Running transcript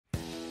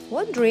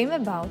what dream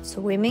about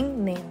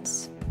swimming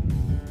means.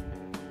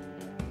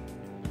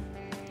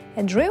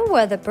 A dream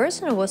where the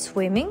person was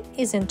swimming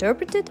is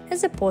interpreted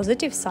as a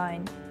positive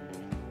sign.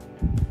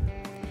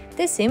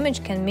 This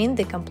image can mean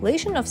the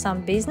completion of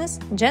some business,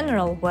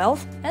 general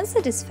wealth, and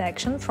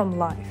satisfaction from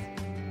life.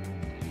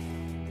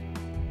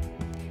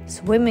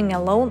 Swimming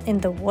alone in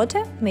the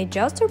water may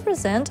just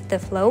represent the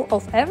flow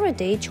of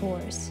everyday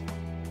chores.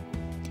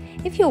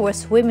 If you were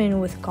swimming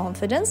with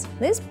confidence,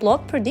 this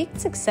plot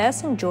predicts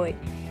success and joy.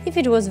 If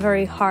it was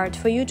very hard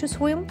for you to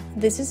swim,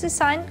 this is a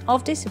sign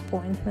of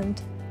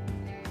disappointment.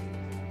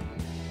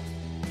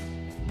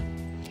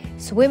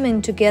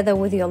 Swimming together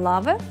with your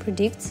lover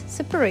predicts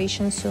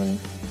separation soon.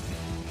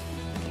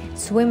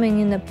 Swimming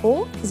in a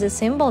pool is a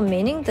symbol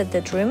meaning that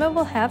the dreamer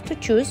will have to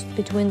choose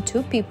between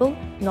two people,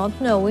 not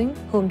knowing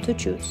whom to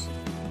choose.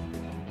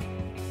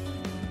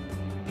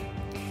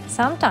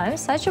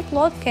 Sometimes such a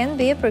plot can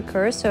be a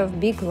precursor of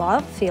big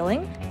love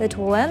feeling that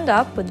will end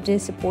up with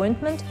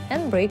disappointment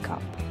and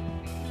breakup.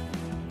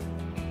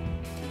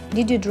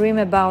 Did you dream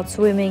about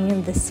swimming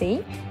in the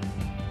sea?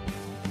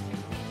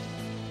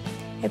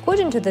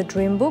 According to the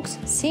dream books,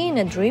 seeing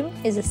a dream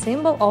is a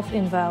symbol of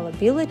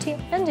inviolability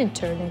and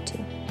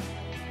eternity.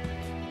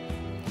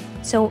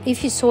 So,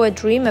 if you saw a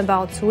dream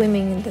about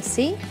swimming in the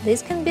sea,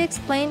 this can be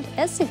explained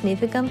as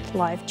significant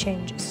life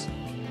changes.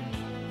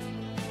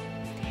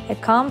 A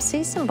calm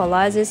sea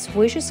symbolizes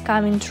wishes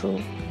coming true.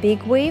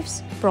 Big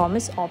waves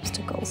promise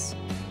obstacles.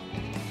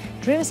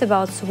 Dreams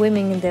about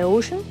swimming in the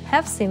ocean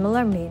have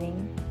similar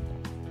meaning.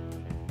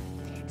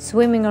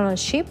 Swimming on a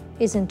ship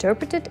is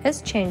interpreted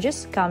as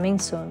changes coming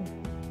soon.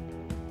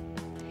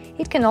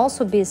 It can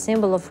also be a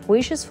symbol of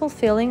wishes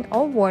fulfilling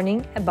or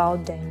warning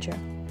about danger.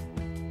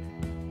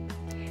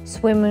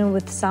 Swimming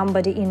with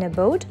somebody in a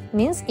boat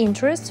means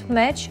interest,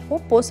 match, or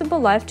possible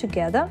life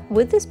together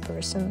with this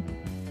person.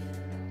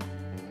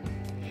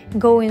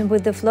 Going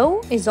with the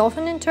flow is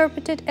often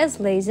interpreted as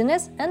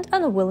laziness and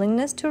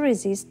unwillingness to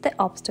resist the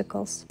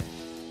obstacles.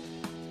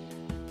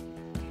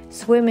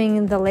 Swimming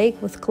in the lake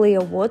with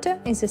clear water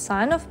is a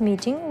sign of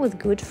meeting with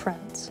good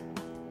friends.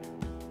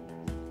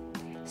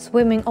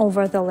 Swimming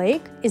over the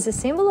lake is a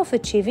symbol of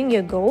achieving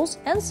your goals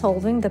and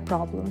solving the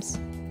problems.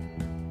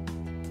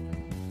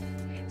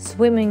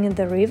 Swimming in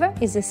the river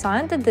is a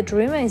sign that the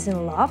dreamer is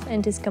in love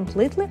and is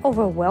completely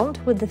overwhelmed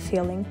with the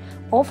feeling,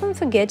 often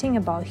forgetting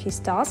about his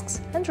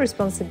tasks and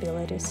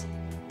responsibilities.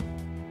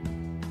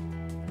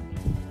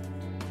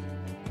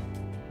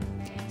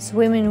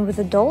 Swimming with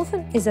a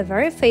dolphin is a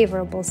very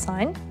favorable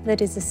sign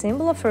that is a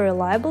symbol of a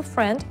reliable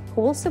friend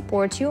who will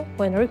support you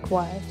when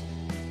required.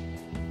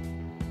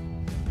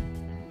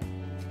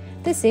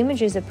 This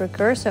image is a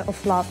precursor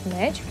of love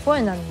match for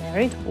an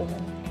unmarried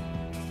woman.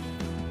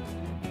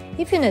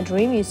 If in a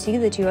dream you see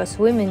that you are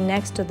swimming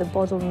next to the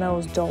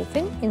bottlenose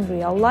dolphin in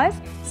real life,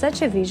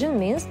 such a vision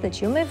means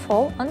that you may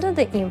fall under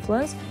the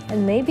influence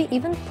and maybe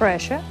even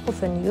pressure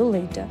of a new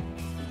leader.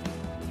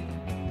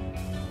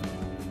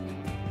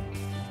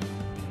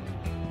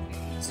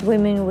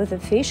 Swimming with a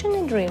fish in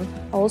a dream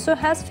also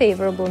has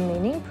favorable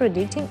meaning,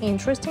 predicting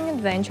interesting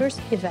adventures,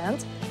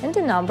 events, and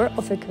a number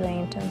of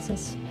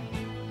acquaintances.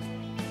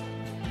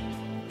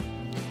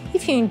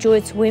 If you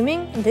enjoyed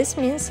swimming, this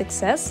means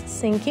success.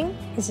 Sinking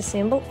is a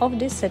symbol of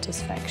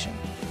dissatisfaction.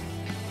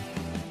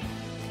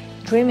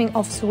 Dreaming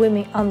of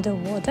swimming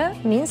underwater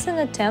means an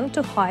attempt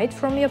to hide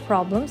from your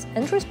problems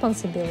and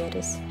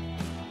responsibilities.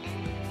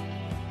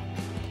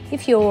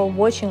 If you are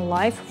watching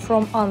life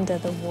from under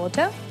the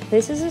water,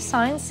 this is a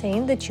sign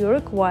saying that you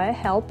require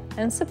help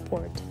and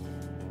support.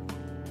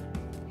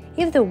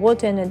 If the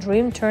water in a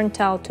dream turned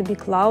out to be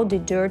cloudy,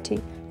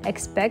 dirty,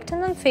 expect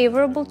an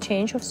unfavorable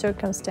change of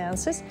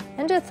circumstances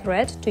and a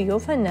threat to your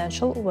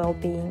financial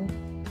well-being.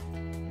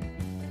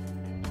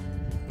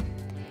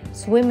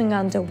 Swimming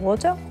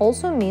underwater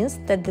also means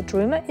that the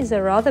dreamer is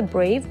a rather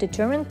brave,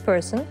 determined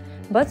person,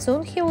 but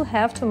soon he will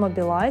have to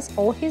mobilize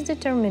all his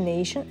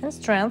determination and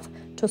strength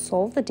to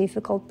solve the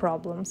difficult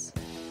problems.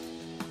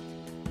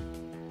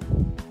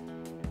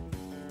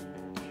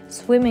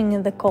 Swimming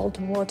in the cold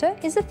water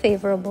is a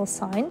favorable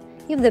sign.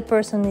 If the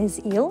person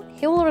is ill,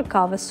 he will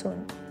recover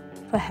soon.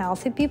 For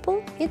healthy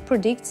people, it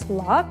predicts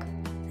luck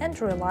and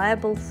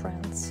reliable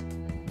friends.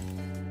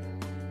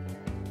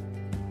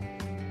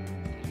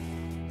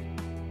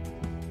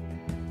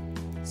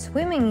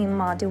 Swimming in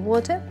muddy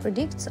water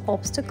predicts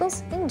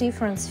obstacles in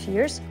different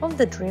spheres of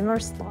the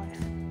dreamer's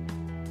life.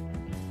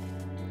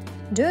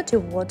 Dirty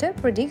water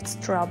predicts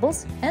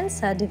troubles and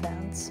sad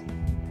events.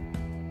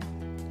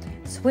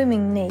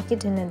 Swimming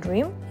naked in a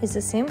dream is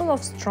a symbol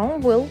of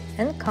strong will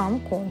and calm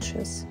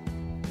conscience.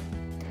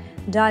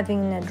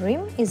 Diving in a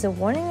dream is a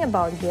warning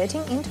about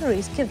getting into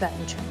risky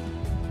venture.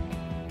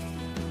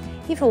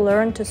 If you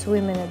learn to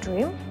swim in a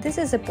dream, this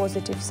is a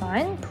positive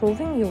sign,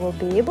 proving you will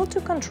be able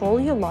to control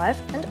your life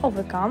and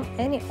overcome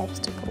any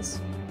obstacles.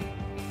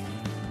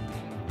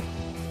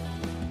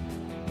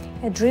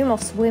 A dream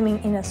of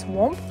swimming in a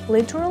swamp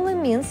literally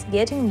means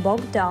getting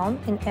bogged down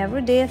in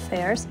everyday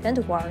affairs and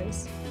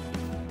worries.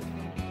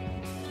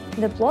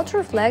 The plot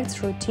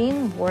reflects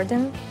routine,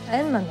 boredom,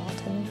 and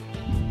monotony.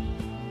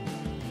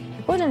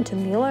 According to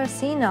Miller,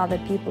 seeing other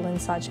people in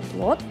such a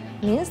plot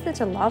means that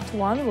a loved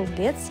one will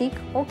get sick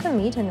or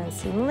commit an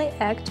unseemly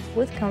act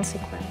with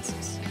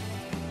consequences.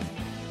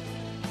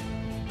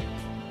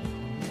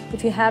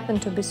 If you happen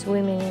to be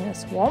swimming in a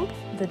swamp,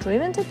 the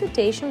dream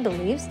interpretation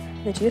believes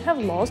that you have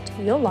lost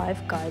your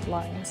life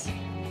guidelines.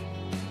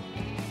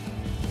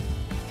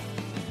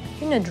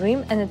 In a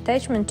dream, an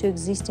attachment to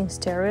existing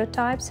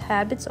stereotypes,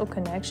 habits, or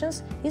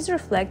connections is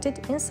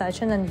reflected in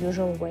such an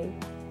unusual way.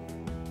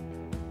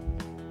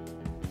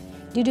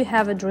 Did you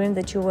have a dream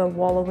that you were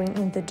wallowing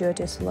in the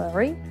dirty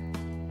slurry?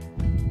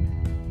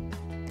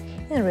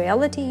 In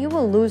reality, you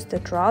will lose the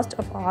trust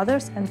of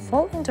others and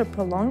fall into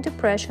prolonged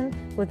depression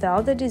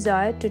without the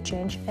desire to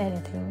change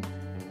anything.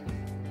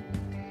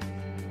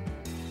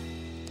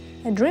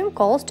 A dream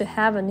calls to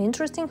have an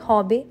interesting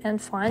hobby and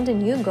find a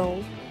new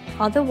goal.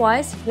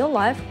 Otherwise, your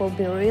life will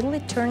be really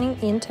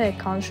turning into a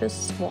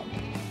conscious swamp.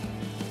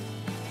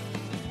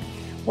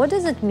 What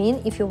does it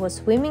mean if you were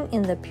swimming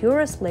in the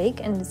purest lake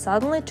and it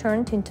suddenly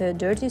turned into a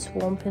dirty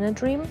swamp in a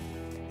dream?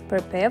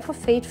 Prepare for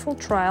fateful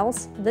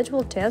trials that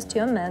will test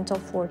your mental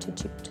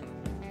fortitude.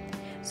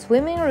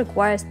 Swimming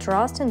requires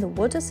trust in the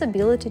water's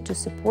ability to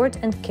support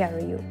and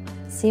carry you.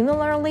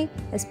 Similarly,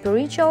 in a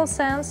spiritual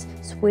sense,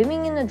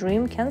 swimming in a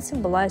dream can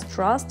symbolize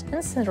trust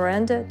and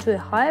surrender to a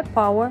higher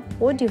power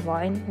or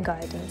divine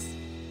guidance.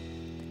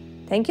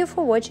 Thank you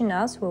for watching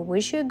us. We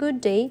wish you a good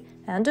day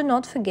and do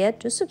not forget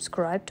to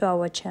subscribe to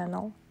our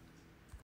channel.